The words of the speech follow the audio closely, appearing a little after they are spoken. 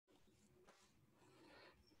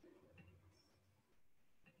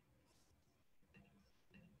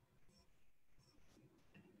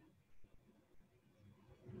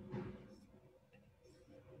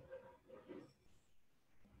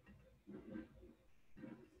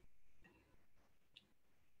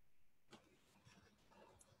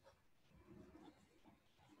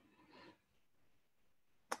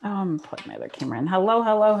Put my other camera in. Hello,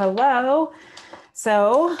 hello, hello.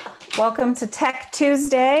 So welcome to Tech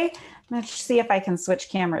Tuesday. Let's see if I can switch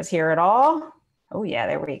cameras here at all. Oh yeah,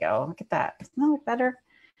 there we go. Look at that. Doesn't that look better?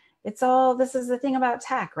 It's all, this is the thing about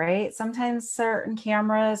tech, right? Sometimes certain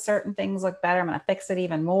cameras, certain things look better. I'm gonna fix it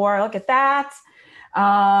even more. Look at that.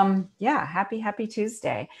 Yeah, happy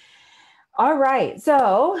Tuesday. All right,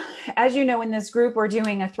 so as you know, in this group, we're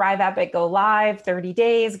doing a Thrive Epic Go Live, 30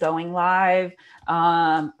 days going live.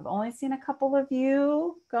 I've only seen a couple of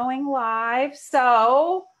you going live.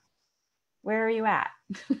 So where are you at?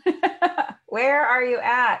 Where are you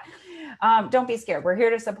at? Don't be scared. We're here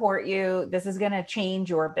to support you. This is going to change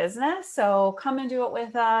your business. So come and do it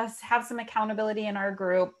with us. Have some accountability in our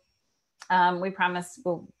group. We promise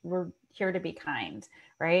we're here to be kind,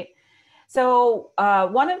 right? So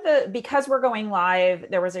because we're going live,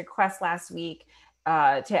 there was a request last week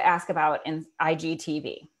to ask about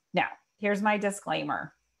IGTV. Now, here's my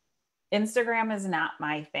disclaimer. Instagram is not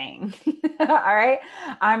my thing. All right.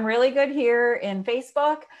 I'm really good here in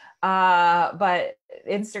Facebook, but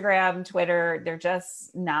Instagram, Twitter, they're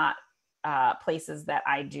just not places that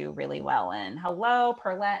I do really well in. Hello,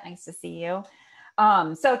 Perlette. Nice to see you.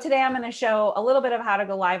 So today I'm going to show a little bit of how to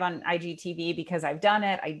go live on IGTV because I've done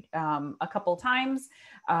it a couple times.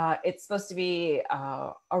 It's supposed to be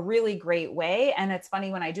a really great way. And it's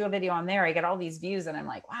funny, when I do a video on there, I get all these views and I'm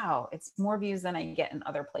like, wow, it's more views than I get in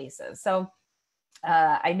other places. So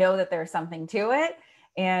I know that there's something to it.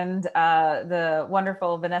 And the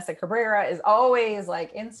wonderful Vanessa Cabrera is always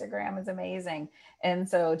like, Instagram is amazing. And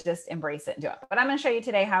so just embrace it and do it. But I'm going to show you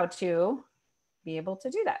today how to be able to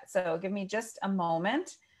do that. So give me just a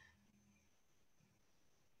moment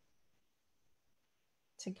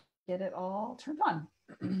to get it all turned on.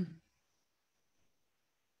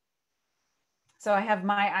 So I have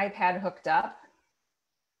my iPad hooked up.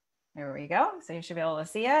 There we go. So you should be able to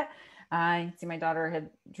see it. I see my daughter had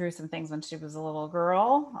drew some things when she was a little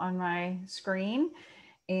girl on my screen.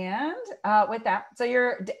 And with that, so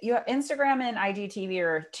your Instagram and IGTV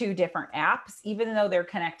are two different apps, even though they're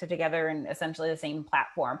connected together in essentially the same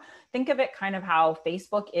platform. Think of it kind of how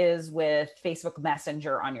Facebook is with Facebook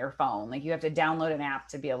Messenger on your phone. Like you have to download an app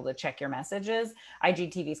to be able to check your messages.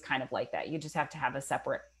 IGTV is kind of like that. You just have to have a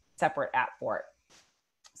separate app for it.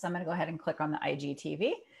 So I'm going to go ahead and click on the IGTV.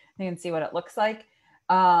 You can see what it looks like.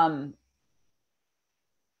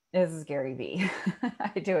 This is Gary Vee.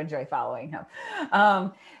 I do enjoy following him.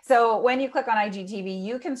 So when you click on IGTV,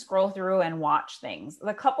 you can scroll through and watch things.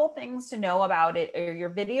 The couple things to know about it are your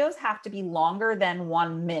videos have to be longer than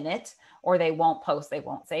 1 minute or they won't post, they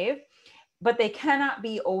won't save, but they cannot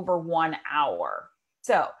be over 1 hour.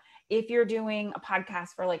 So if you're doing a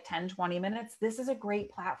podcast for like 10, 20 minutes, this is a great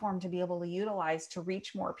platform to be able to utilize to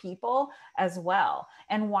reach more people as well.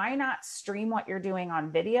 And why not stream what you're doing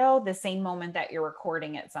on video the same moment that you're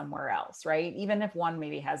recording it somewhere else, right? Even if one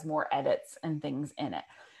maybe has more edits and things in it.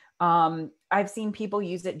 I've seen people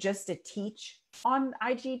use it just to teach on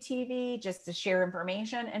IGTV, just to share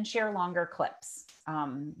information and share longer clips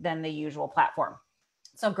than the usual platform.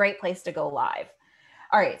 So great place to go live.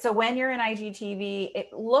 All right, so when you're in IGTV,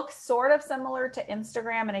 it looks sort of similar to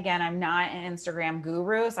Instagram. And again, I'm not an Instagram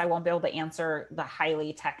guru, so I won't be able to answer the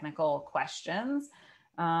highly technical questions.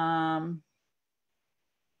 Oh,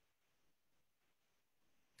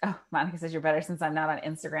 Monica says you're better since I'm not on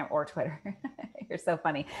Instagram or Twitter. You're so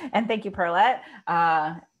funny. And thank you, Perlette.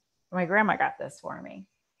 My grandma got this for me.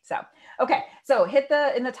 So, okay. So hit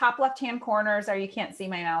in the top left-hand corner. Sorry, you can't see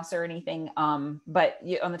my mouse or anything. But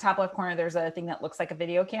on the top left corner, there's a thing that looks like a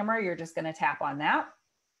video camera. You're just going to tap on that.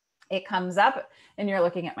 It comes up and you're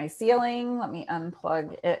looking at my ceiling. Let me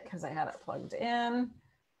unplug it because I had it plugged in.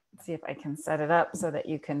 Let's see if I can set it up so that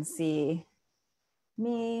you can see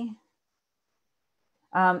me.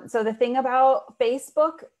 So the thing about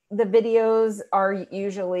Facebook, the videos are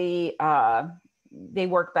usually, they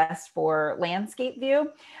work best for landscape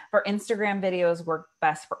view. For Instagram, videos work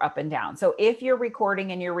best for up and down. So if you're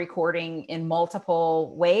recording and you're recording in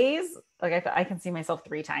multiple ways, like I can see myself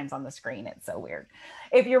 3 times on the screen. It's so weird.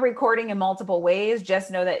 If you're recording in multiple ways,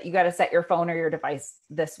 just know that you got to set your phone or your device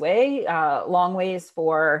this way. Long ways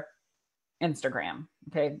for Instagram.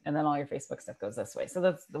 Okay. And then all your Facebook stuff goes this way. So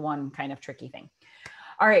that's the one kind of tricky thing.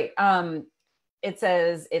 All right. It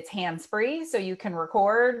says it's hands-free, so you can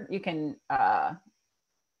record, you can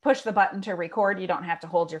push the button to record. You don't have to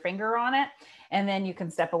hold your finger on it. And then you can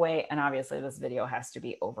step away. And obviously this video has to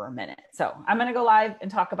be over a minute. So I'm going to go live and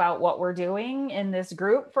talk about what we're doing in this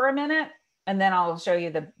group for a minute. And then I'll show you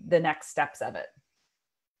the next steps of it.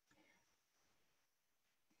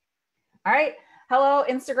 All right. Hello,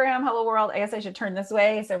 Instagram. Hello, world. I guess I should turn this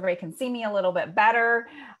way so everybody can see me a little bit better.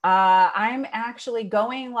 I'm actually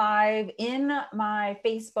going live in my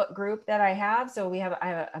Facebook group that I have. So I have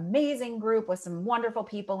an amazing group with some wonderful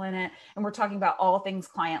people in it. And we're talking about all things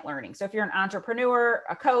client learning. So if you're an entrepreneur,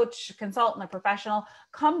 a coach, a consultant, a professional,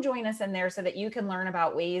 come join us in there so that you can learn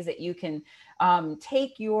about ways that you can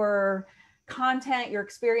take your content, your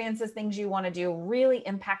experiences, things you want to do, really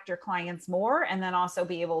impact your clients more, and then also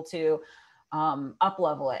be able to up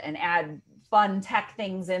level it and add fun tech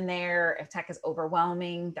things in there. If tech is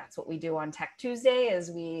overwhelming, that's what we do on Tech Tuesday,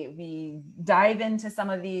 is we dive into some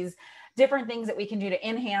of these different things that we can do to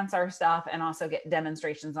enhance our stuff and also get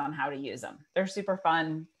demonstrations on how to use them. They're super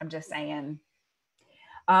fun. I'm just saying.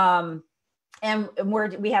 And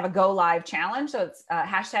we have a go live challenge. So it's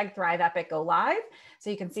hashtag Thrive Epic Go Live.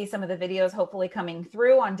 So you can see some of the videos hopefully coming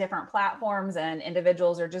through on different platforms, and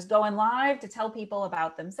individuals are just going live to tell people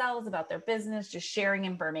about themselves, about their business, just sharing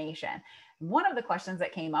information. One of the questions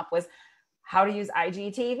that came up was how to use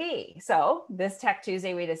IGTV. So this Tech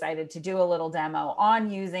Tuesday, we decided to do a little demo on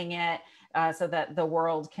using it so that the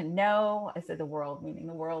world can know. I said the world, meaning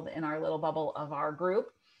the world in our little bubble of our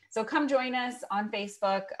group. So come join us on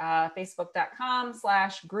Facebook,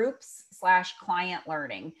 facebook.com/groups/client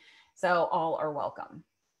learning. So all are welcome.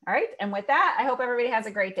 All right. And with that, I hope everybody has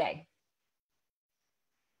a great day.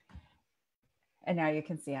 And now you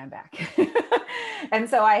can see I'm back. And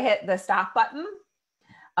so I hit the stop button.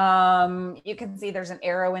 You can see there's an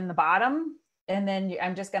arrow in the bottom, and then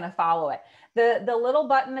I'm just going to follow it. The little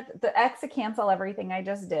button, the X to cancel everything I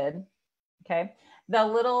just did. Okay. The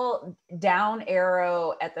little down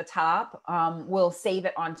arrow at the top will save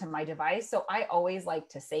it onto my device. So I always like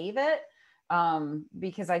to save it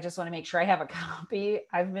because I just want to make sure I have a copy.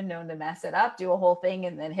 I've been known to mess it up, do a whole thing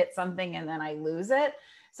and then hit something and then I lose it.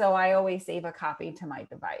 So I always save a copy to my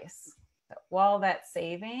device. So while that's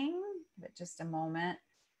saving, give it just a moment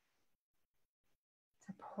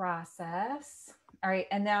to process. All right,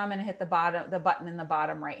 and now I'm going to hit the button in the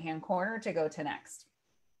bottom right-hand corner to go to next.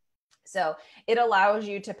 So it allows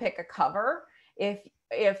you to pick a cover. If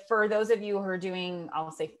for those of you who are doing,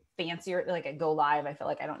 I'll say fancier, like a go live, I feel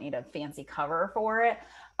like I don't need a fancy cover for it.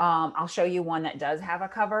 I'll show you one that does have a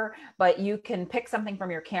cover, but you can pick something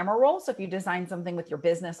from your camera roll. So if you design something with your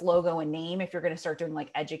business logo and name, if you're going to start doing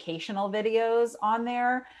like educational videos on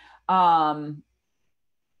there,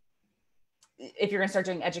 if you're going to start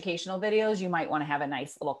doing educational videos, you might want to have a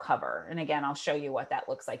nice little cover. And again, I'll show you what that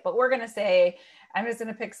looks like, but we're going to say, I'm just going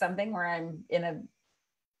to pick something where I'm in a,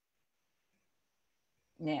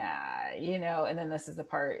 yeah, you know, and then this is the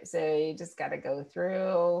part. So you just got to go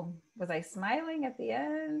through. Was I smiling at the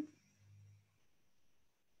end?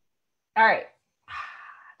 All right.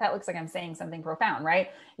 That looks like I'm saying something profound,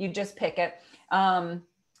 right? You just pick it. And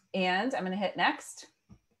I'm going to hit next.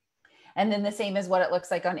 And then the same as what it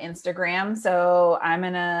looks like on Instagram. So I'm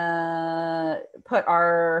going to put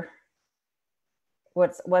our,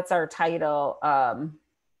 what's our title?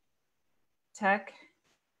 Tech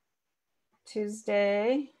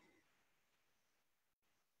Tuesday.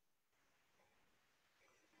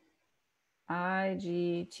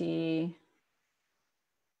 IGTV.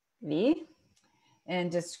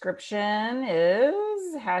 And description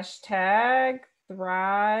is hashtag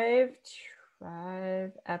Thrive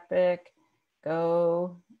Epic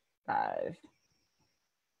Go Live.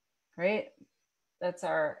 Right? That's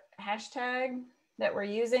our hashtag that we're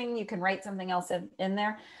using. You can write something else in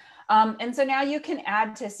there. And so now you can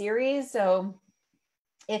add to series. So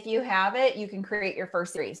if you have it, you can create your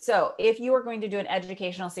first series. So if you are going to do an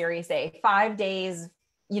educational series, say 5 days,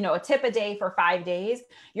 you know, a tip a day for 5 days,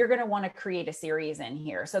 you're going to want to create a series in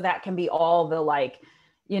here. So that can be all the like,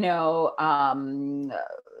 you know,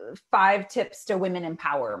 5 tips to women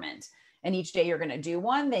empowerment. And each day you're going to do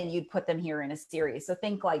one, then you'd put them here in a series. So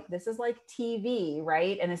think like this is like TV,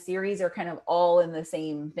 right? And a series are kind of all in the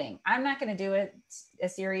same thing. I'm not going to do it a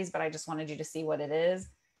series, but I just wanted you to see what it is.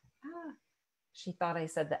 She thought I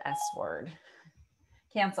said the S word.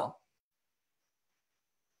 Cancel.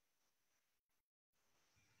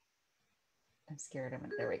 I'm scared of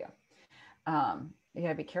it. There we go. You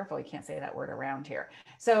gotta be careful. You can't say that word around here.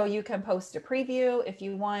 So you can post a preview if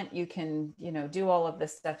you want. You can, you know, do all of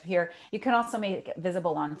this stuff here. You can also make it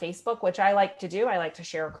visible on Facebook, which I like to do. I like to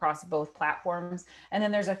share across both platforms. And then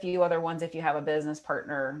there's a few other ones. If you have a business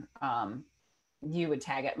partner, you would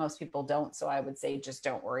tag it. Most people don't. So I would say, just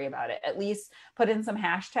don't worry about it. At least put in some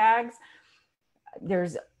hashtags.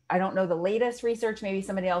 I don't know the latest research, maybe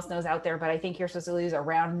somebody else knows out there, but I think you're supposed to use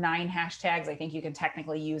around 9 hashtags. I think you can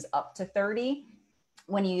technically use up to 30.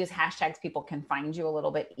 when you use hashtags, people can find you a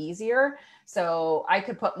little bit easier. So I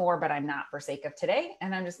could put more, but I'm not for sake of today.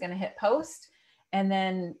 And I'm just going to hit post, and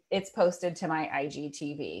then it's posted to my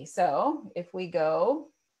IGTV. So if we go,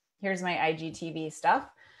 here's my IGTV stuff.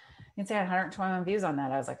 You can see I had 121 views on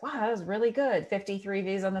that. I was like, wow, that was really good. 53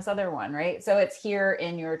 views on this other one, right? So it's here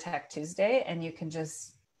in your Tech Tuesday, and you can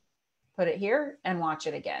just put it here and watch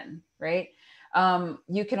it again, right?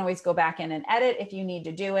 You can always go back in and edit if you need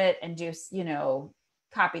to do it, and just, you know,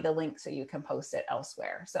 copy the link so you can post it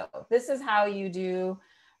elsewhere. So this is how you do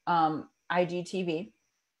IGTV.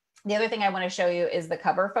 The other thing I want to show you is the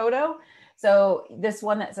cover photo. So this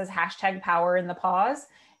one that says hashtag power in the pause,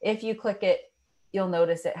 if you click it, you'll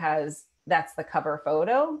notice it has, that's the cover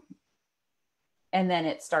photo. And then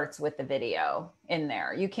it starts with the video in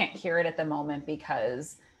there. You can't hear it at the moment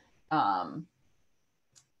because of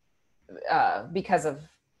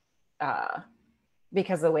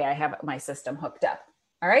the way I have my system hooked up.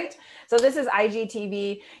 All right. So this is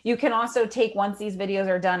IGTV. You can also take, once these videos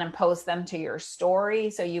are done, and post them to your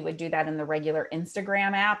story. So you would do that in the regular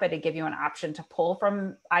Instagram app. It'd give you an option to pull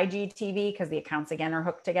from IGTV because the accounts, again, are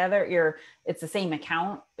hooked together. It's the same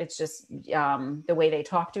account. It's just the way they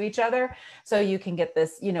talk to each other. So you can get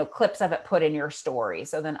this, you know, clips of it put in your story.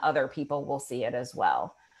 So then other people will see it as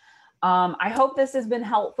well. I hope this has been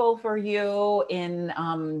helpful for you in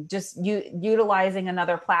just utilizing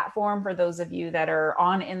another platform for those of you that are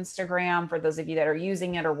on Instagram, for those of you that are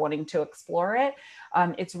using it or wanting to explore it.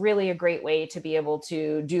 It's really a great way to be able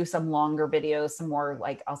to do some longer videos, some more,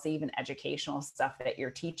 like, I'll say even educational stuff that you're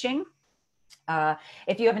teaching.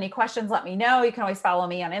 If you have any questions, let me know. You can always follow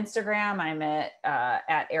me on Instagram. I'm at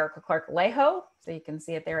Erica Clark Alejo, so you can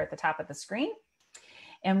see it there at the top of the screen.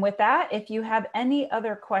 And with that, if you have any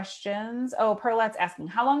other questions, oh, Perlette's asking,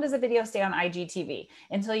 how long does a video stay on IGTV?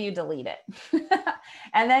 Until you delete it.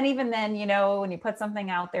 And then even then, you know, when you put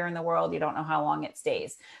something out there in the world, you don't know how long it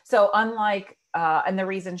stays. So unlike, and the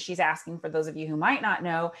reason she's asking, for those of you who might not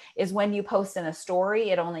know, is when you post in a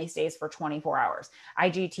story, it only stays for 24 hours.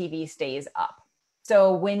 IGTV stays up.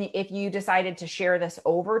 So if you decided to share this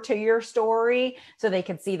over to your story so they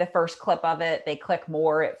could see the first clip of it, they click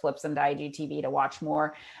more, it flips them to IGTV to watch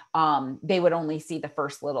more. They would only see the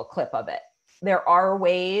first little clip of it. There are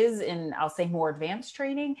ways, in, I'll say, more advanced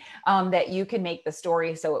training, that you can make the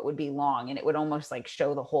story so it would be long, and it would almost like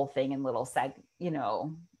show the whole thing in little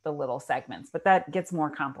the little segments, but that gets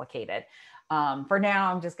more complicated. For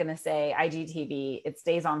now, I'm just going to say IGTV, it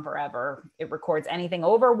stays on forever. It records anything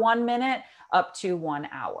over 1 minute up to 1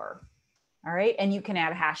 hour. All right. And you can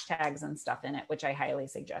add hashtags and stuff in it, which I highly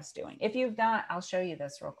suggest doing. If you've not, I'll show you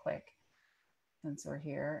this real quick since we're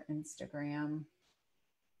here. Instagram.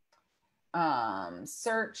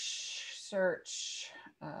 Search,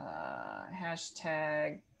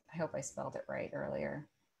 hashtag. I hope I spelled it right earlier.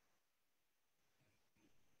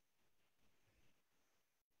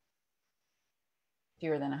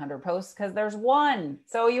 Fewer than 100 posts, because there's one.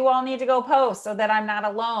 So you all need to go post so that I'm not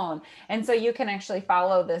alone. And so you can actually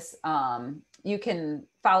follow this. You can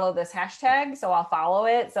follow this hashtag. So I'll follow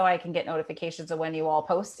it so I can get notifications of when you all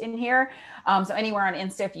post in here. So anywhere on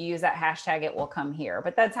Insta, if you use that hashtag, it will come here.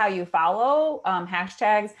 But that's how you follow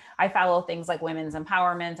hashtags. I follow things like women's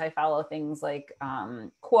empowerment. I follow things like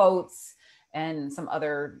quotes and some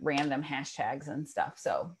other random hashtags and stuff.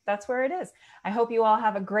 So that's where it is. I hope you all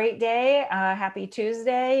have a great day. Happy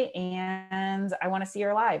Tuesday. And I want to see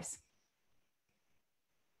your lives.